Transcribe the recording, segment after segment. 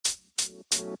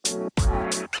Hello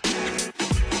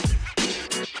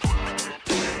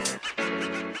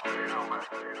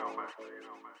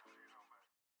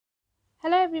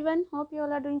everyone, hope you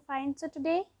all are doing fine. So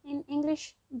today in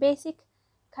English basic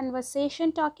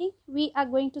conversation talking, we are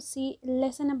going to see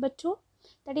lesson number 2,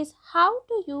 that is how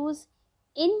to use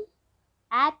in,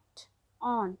 at,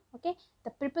 on. Okay, the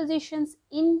prepositions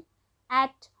in,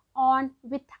 at, on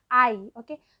with I.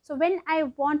 Okay, so when I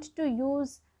want to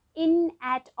use in,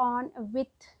 at, on with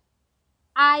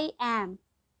I am,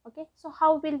 okay, so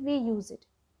how will we use it?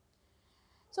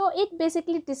 So it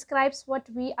basically describes what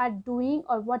we are doing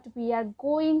or what we are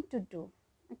going to do.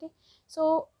 Okay,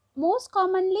 so most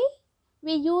commonly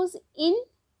we use in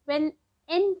when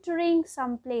entering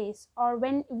some place, or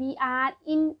when we are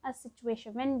in a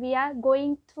situation, when we are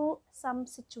going through some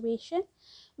situation,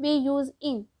 we use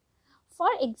in. For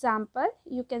example,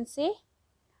 you can say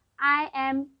I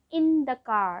am in the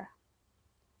car,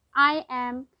 I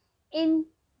am in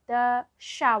the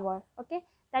shower. Okay,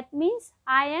 that means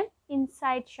I am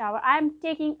inside shower, I am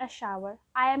taking a shower.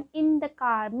 I am in the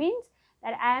car means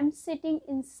that I am sitting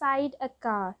inside a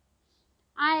car.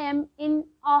 I am in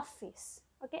office.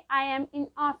 Okay, I am in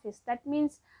office, that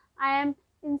means I am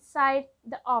inside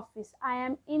the office, I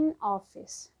am in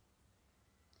office.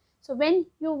 So when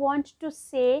you want to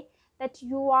say that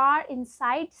you are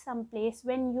inside some place,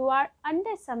 when you are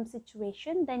under some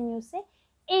situation, then you say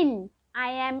in.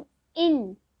 I am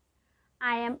in.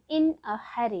 I am in a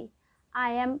hurry.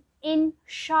 I am in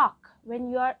shock.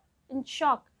 When you are in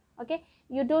shock, okay,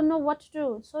 you don't know what to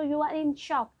do, so you are in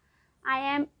shock. I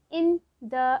am in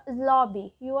the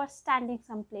lobby. You are standing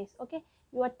someplace. Okay,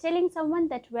 you are telling someone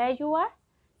that where you are,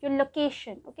 your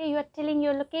location. Okay, you are telling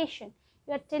your location,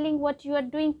 you are telling what you are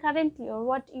doing currently or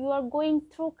what you are going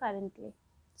through currently.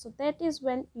 So that is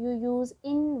when you use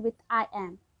in with I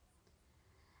am.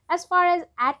 As far as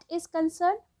at is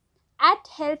concerned, at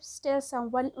helps tell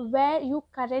someone where you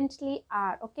currently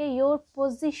are. Okay, your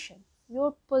position,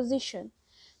 your position.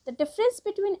 The difference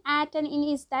between at and in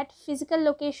is that physical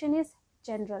location is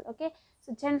general. Okay,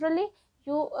 so generally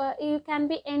you can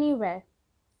be anywhere.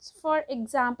 So for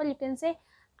example, you can say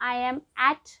I am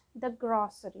at the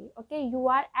grocery. Okay, you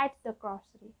are at the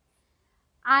grocery.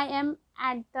 I am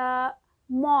at the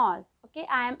mall. Okay,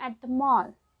 I am at the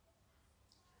mall.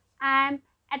 I am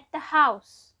at the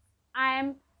house. I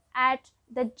am at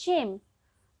the gym.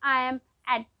 I am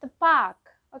at the park.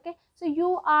 Okay, so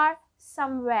you are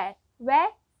somewhere. Where?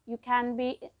 You can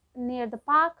be near the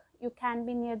park, you can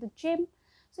be near the gym,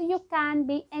 so you can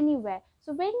be anywhere.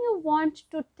 So when you want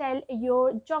to tell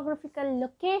your geographical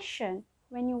location,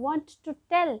 when you want to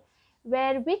tell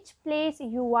where, which place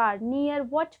you are, near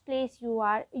what place you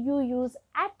are, you use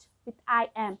at with I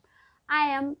am. I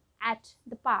am at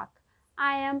the park,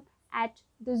 I am at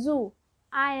the zoo,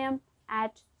 I am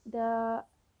at the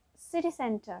city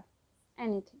center,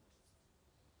 anything.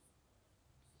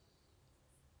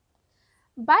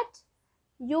 But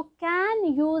you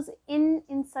can use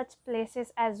in such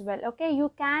places as well. Okay,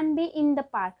 you can be in the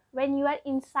park. When you are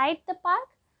inside the park,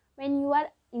 when you are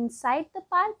inside the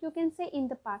park, you can say in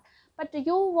the park. But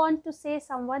you want to say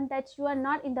someone that you are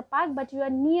not in the park, but you are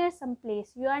near some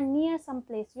place, you are near some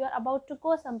place, you are about to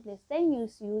go someplace, then you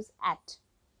use at.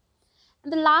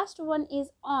 And the last one is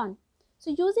on. So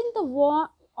using the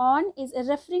on is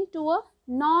referring to a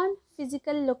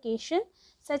non-physical location,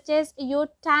 such as your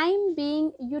time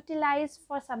being utilized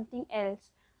for something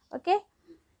else. Okay,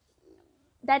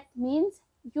 that means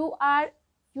you are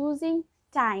using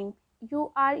time,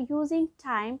 you are using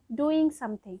time doing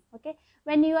something. Okay,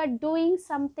 when you are doing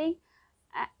something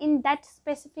in that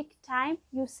specific time,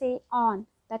 you say on.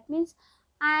 That means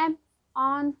I am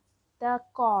on the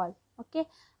call. Okay,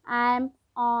 I am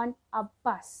on a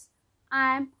bus,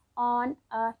 I am on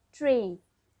a train.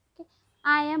 Okay,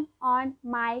 I am on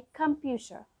my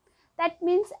computer. That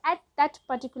means at that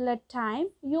particular time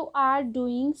you are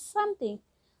doing something.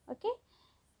 Okay,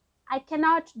 I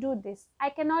cannot do this, I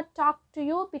cannot talk to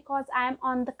you because I am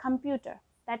on the computer.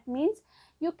 That means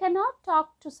you cannot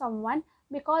talk to someone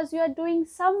because you are doing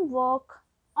some work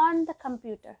on the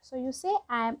computer. So you say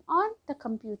I am on the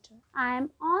computer, I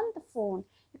am on the phone.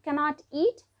 You cannot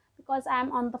eat because I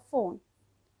am on the phone.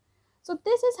 So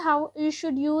this is how you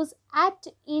should use at,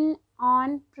 in,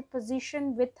 on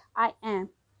preposition with I am.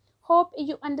 Hope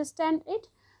you understand it.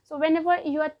 So whenever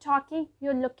you are talking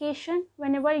your location,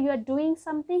 whenever you are doing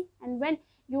something, and when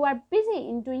you are busy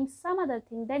in doing some other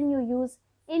thing, then you use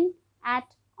in,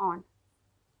 at, on.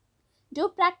 Do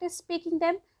practice speaking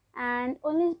them, and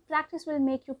only practice will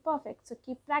make you perfect. So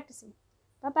keep practicing.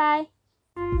 Bye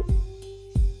bye.